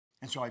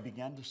And so I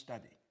began to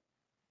study,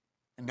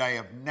 and I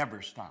have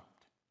never stopped.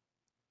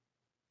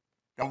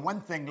 Now,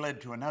 one thing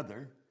led to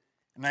another,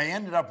 and I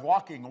ended up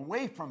walking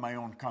away from my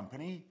own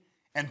company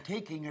and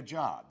taking a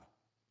job.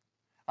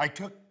 I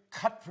took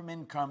cut from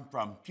income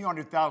from a few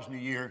 $100,000 a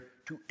year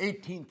to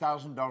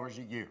 $18,000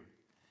 a year.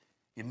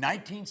 In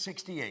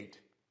 1968,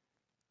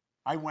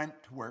 I went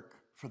to work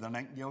for the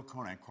Nightingale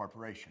Conant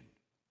Corporation.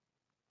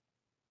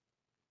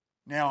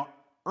 Now,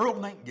 Earl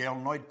Nightingale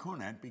and Lloyd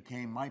Conant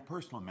became my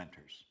personal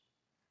mentors.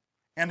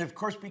 And of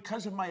course,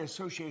 because of my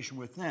association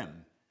with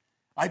them,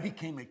 I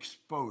became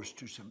exposed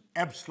to some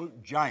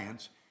absolute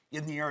giants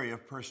in the area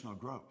of personal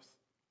growth.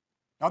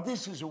 Now,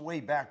 this is a way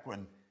back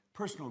when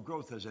personal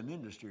growth as an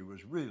industry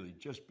was really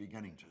just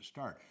beginning to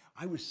start.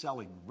 I was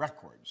selling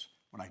records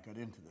when I got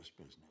into this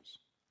business,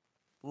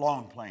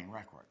 long playing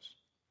records.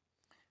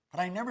 But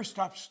I never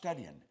stopped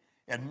studying,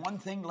 and one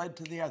thing led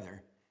to the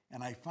other,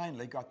 and I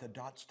finally got the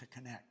dots to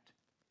connect.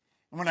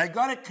 And when I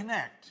got it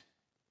connect,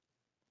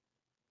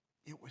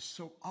 it was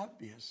so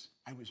obvious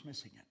I was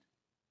missing it.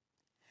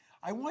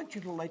 I want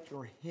you to let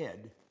your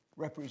head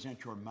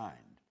represent your mind.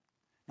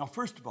 Now,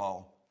 first of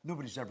all,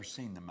 nobody's ever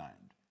seen the mind.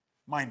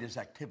 Mind is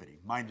activity.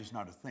 Mind is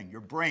not a thing.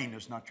 Your brain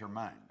is not your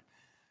mind.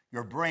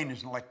 Your brain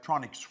is an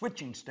electronic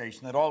switching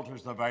station that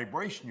alters the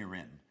vibration you're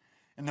in.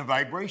 And the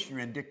vibration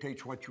you're in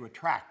dictates what you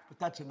attract, but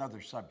that's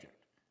another subject.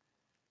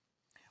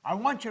 I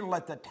want you to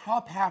let the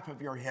top half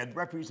of your head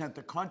represent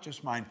the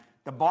conscious mind,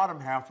 the bottom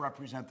half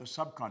represent the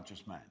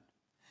subconscious mind.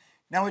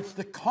 Now, it's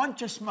the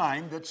conscious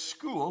mind that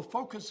school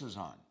focuses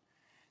on.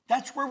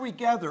 That's where we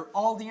gather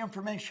all the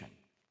information.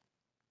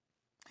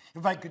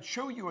 If I could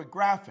show you a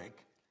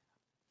graphic,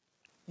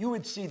 you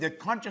would see the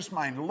conscious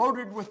mind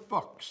loaded with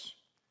books,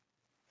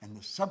 and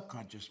the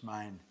subconscious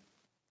mind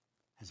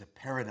has a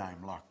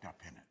paradigm locked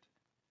up in it.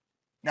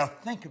 Now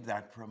think of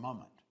that for a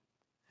moment.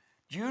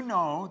 Do you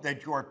know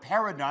that your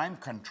paradigm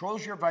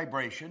controls your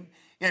vibration,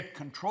 it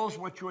controls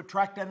what you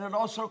attract, and it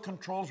also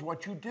controls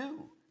what you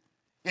do?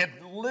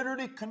 It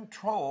literally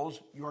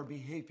controls your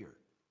behavior.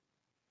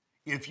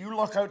 If you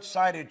look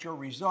outside at your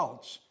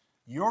results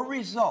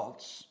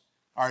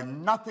are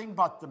nothing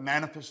but the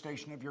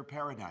manifestation of your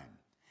paradigm.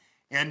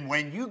 And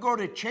when you go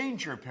to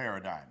change your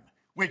paradigm,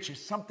 which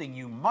is something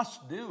you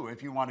must do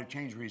if you want to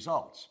change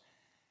results,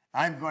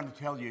 I'm going to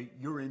tell you,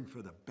 you're in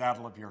for the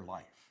battle of your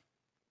life.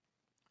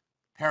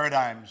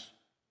 Paradigms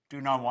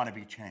do not want to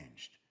be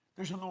changed.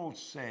 There's an old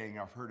saying,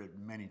 I've heard it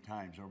many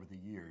times over the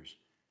years,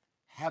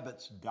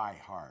 habits die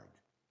hard.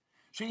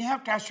 So you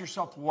have to ask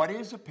yourself, what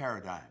is a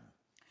paradigm?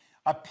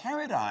 A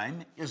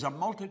paradigm is a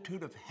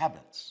multitude of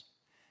habits.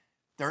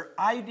 They're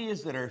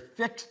ideas that are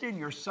fixed in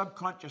your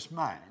subconscious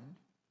mind,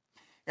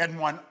 and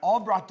when all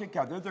brought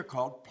together, they're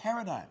called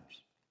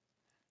paradigms.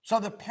 So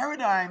the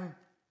paradigm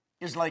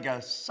is like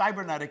a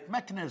cybernetic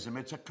mechanism.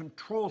 It's a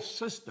control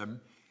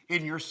system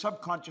in your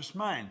subconscious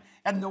mind.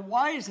 And the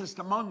wisest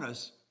among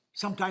us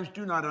sometimes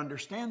do not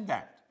understand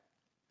that.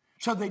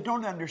 So they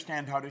don't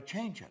understand how to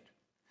change it.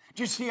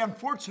 You see,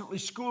 unfortunately,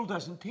 school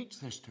doesn't teach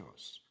this to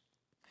us.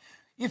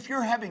 If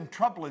you're having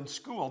trouble in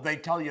school, they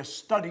tell you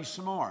study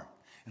some more.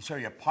 And so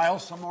you pile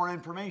some more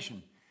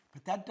information.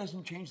 But that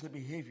doesn't change the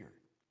behavior.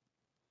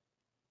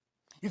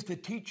 If the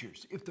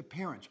teachers, if the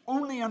parents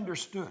only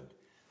understood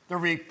the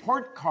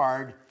report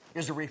card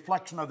is a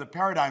reflection of the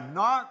paradigm,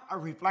 not a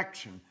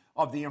reflection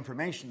of the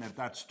information that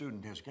that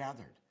student has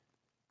gathered.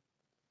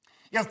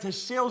 If the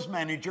sales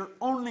manager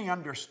only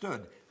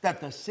understood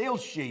that the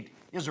sales sheet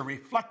is a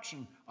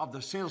reflection of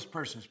the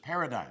salesperson's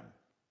paradigm,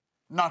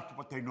 not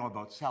what they know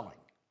about selling.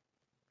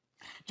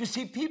 You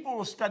see, people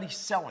will study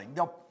selling.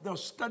 They'll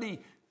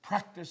study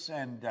practice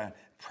and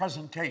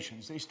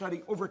presentations. They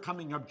study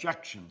overcoming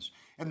objections,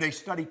 and they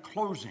study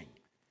closing.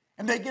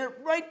 And they get it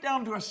right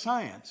down to a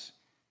science.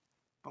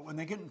 But when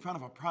they get in front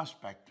of a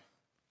prospect,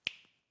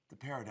 the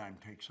paradigm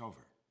takes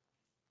over.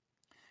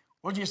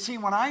 Well, you see,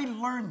 when I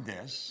learned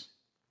this,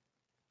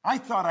 I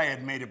thought I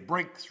had made a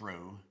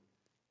breakthrough,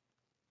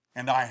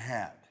 and I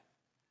had.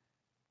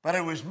 But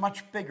it was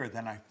much bigger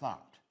than I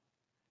thought.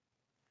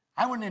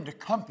 I went into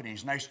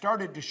companies, and I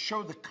started to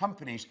show the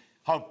companies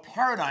how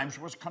paradigms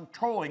was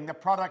controlling the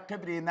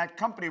productivity in that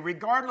company,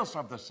 regardless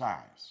of the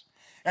size.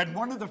 And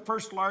one of the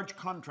first large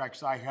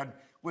contracts I had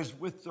was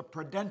with the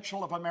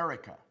Prudential of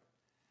America,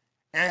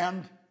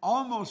 and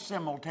almost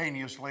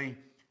simultaneously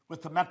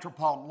with the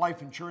Metropolitan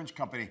Life Insurance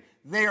Company.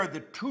 They are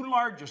the two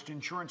largest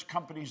insurance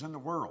companies in the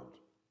world.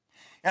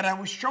 And I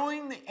was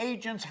showing the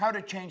agents how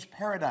to change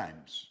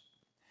paradigms.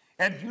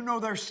 And you know,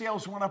 their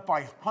sales went up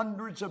by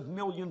hundreds of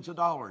millions of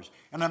dollars.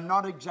 And I'm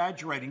not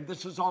exaggerating.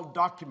 This is all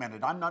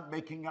documented. I'm not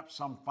making up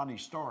some funny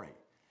story.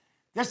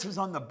 This is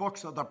on the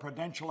books of the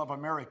Prudential of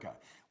America.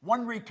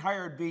 One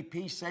retired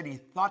VP said he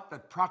thought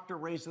that Proctor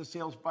raised the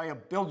sales by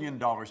 $1 billion.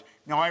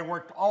 Now, I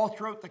worked all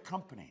throughout the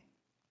company.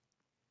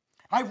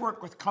 I've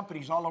worked with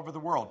companies all over the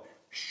world,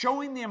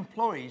 showing the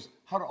employees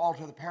how to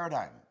alter the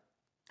paradigm.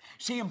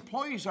 See,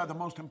 employees are the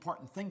most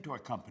important thing to a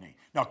company.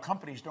 Now,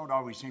 companies don't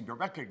always seem to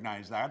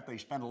recognize that. They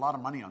spend a lot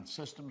of money on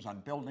systems, on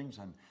buildings,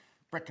 on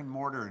brick and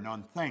mortar, and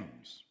on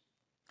things.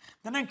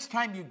 The next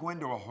time you go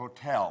into a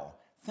hotel,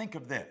 think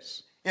of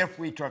this. If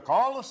we took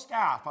all the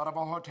staff out of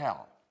a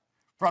hotel,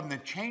 from the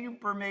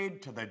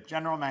chambermaid to the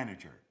general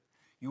manager,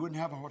 you wouldn't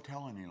have a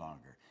hotel any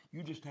longer.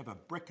 You just have a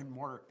brick and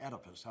mortar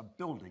edifice, a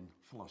building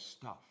full of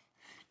stuff.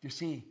 You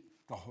see,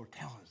 the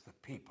hotel is the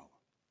people.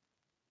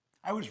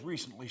 I was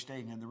recently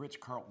staying in the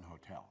Ritz-Carlton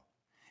Hotel.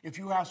 If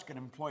you ask an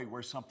employee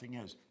where something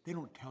is, they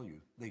don't tell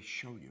you, they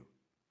show you.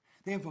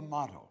 They have a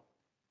motto: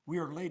 we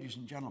are ladies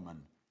and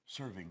gentlemen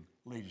serving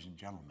ladies and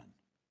gentlemen.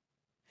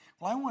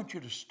 Well, I want you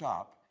to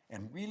stop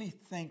and really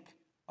think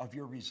of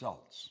your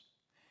results.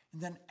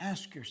 And then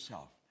ask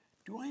yourself,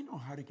 do I know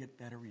how to get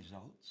better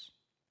results?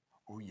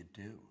 Oh, you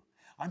do.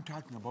 I'm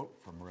talking about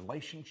from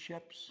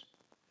relationships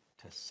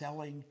to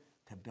selling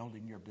to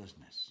building your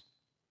business.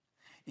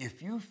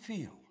 If you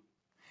feel,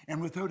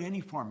 and without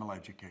any formal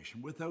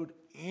education, without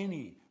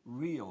any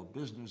real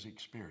business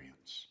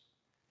experience,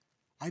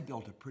 I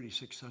built a pretty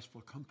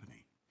successful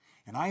company.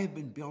 And I have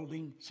been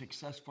building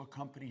successful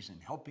companies and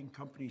helping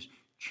companies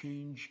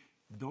change,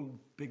 build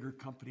bigger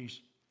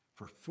companies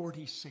for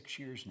 46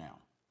 years now.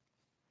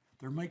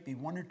 There might be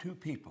one or two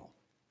people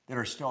that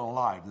are still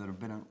alive that have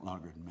been in it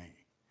longer than me.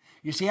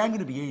 You see, I'm going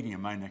to be 80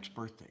 on my next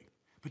birthday.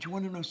 But you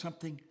want to know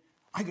something?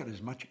 I got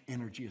as much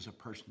energy as a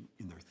person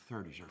in their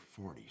 30s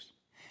or 40s.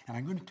 And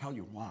I'm going to tell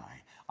you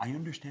why. I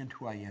understand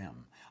who I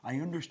am. I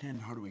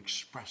understand how to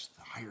express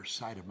the higher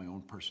side of my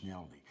own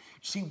personality.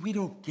 See, we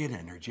don't get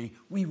energy,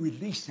 we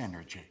release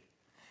energy.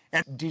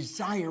 And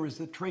desire is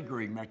the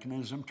triggering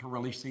mechanism to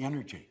release the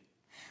energy.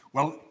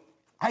 Well,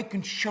 I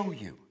can show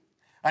you.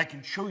 I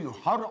can show you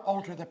how to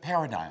alter the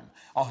paradigm.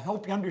 I'll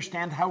help you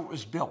understand how it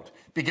was built,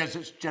 because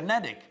it's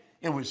genetic.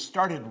 It was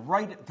started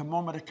right at the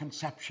moment of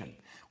conception,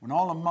 when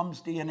all of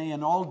mom's DNA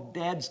and all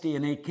dad's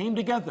DNA came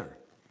together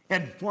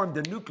and formed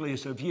the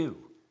nucleus of you.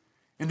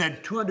 And then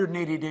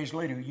 280 days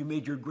later, you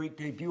made your great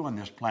debut on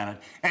this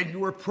planet, and you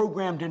were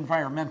programmed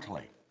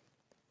environmentally.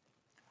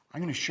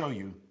 I'm going to show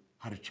you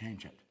how to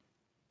change it.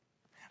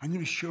 I'm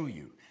going to show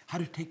you how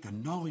to take the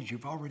knowledge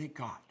you've already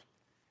got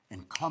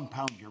and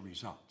compound your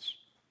results.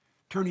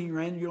 Turning your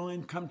annual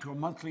income to a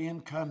monthly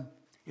income,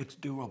 it's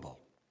doable.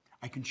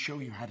 I can show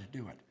you how to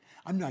do it.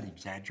 I'm not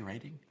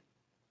exaggerating,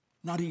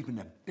 not even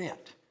a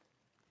bit.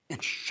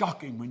 It's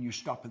shocking when you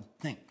stop and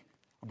think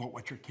about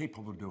what you're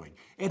capable of doing.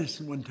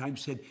 Edison one time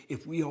said,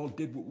 if we all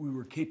did what we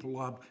were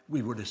capable of,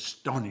 we would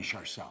astonish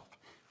ourselves.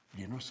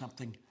 Do you know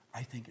something?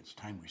 I think it's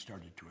time we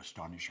started to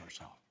astonish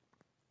ourselves.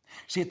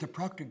 See, at the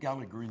Proctor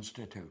Gallagher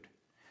Institute,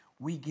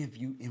 we give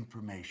you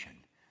information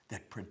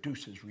that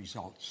produces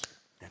results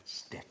that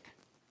stick.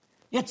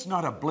 It's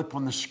not a blip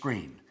on the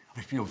screen.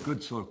 I feel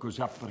good, so it goes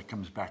up, but it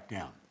comes back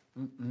down.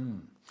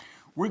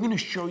 We're going to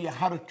show you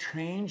how to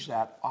change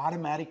that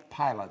automatic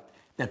pilot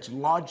that's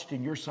lodged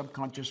in your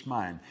subconscious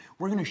mind.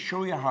 We're going to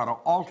show you how to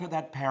alter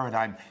that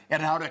paradigm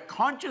and how to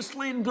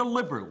consciously and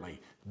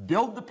deliberately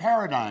build the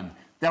paradigm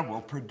that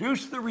will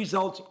produce the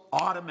results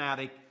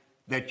automatic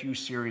that you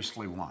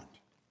seriously want.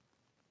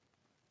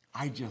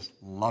 I just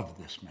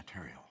love this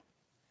material.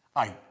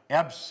 I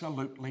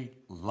absolutely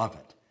love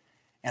it.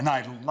 And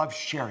I love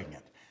sharing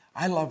it.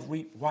 I love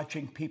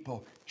watching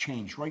people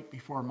change right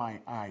before my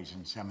eyes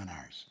in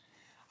seminars.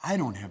 I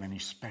don't have any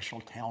special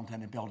talent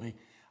and ability.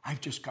 I've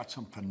just got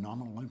some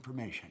phenomenal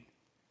information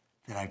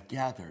that I've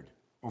gathered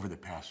over the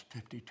past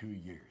 52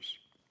 years.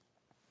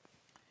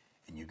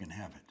 And you can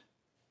have it.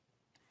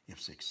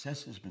 If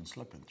success has been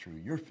slipping through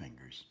your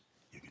fingers,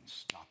 you can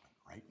stop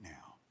it right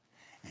now.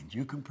 And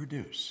you can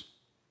produce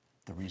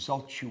the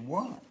results you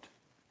want,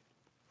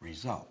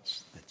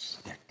 results that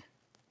stick.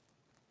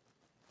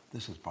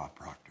 This is Bob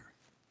Proctor.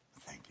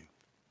 Thank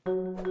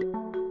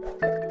you.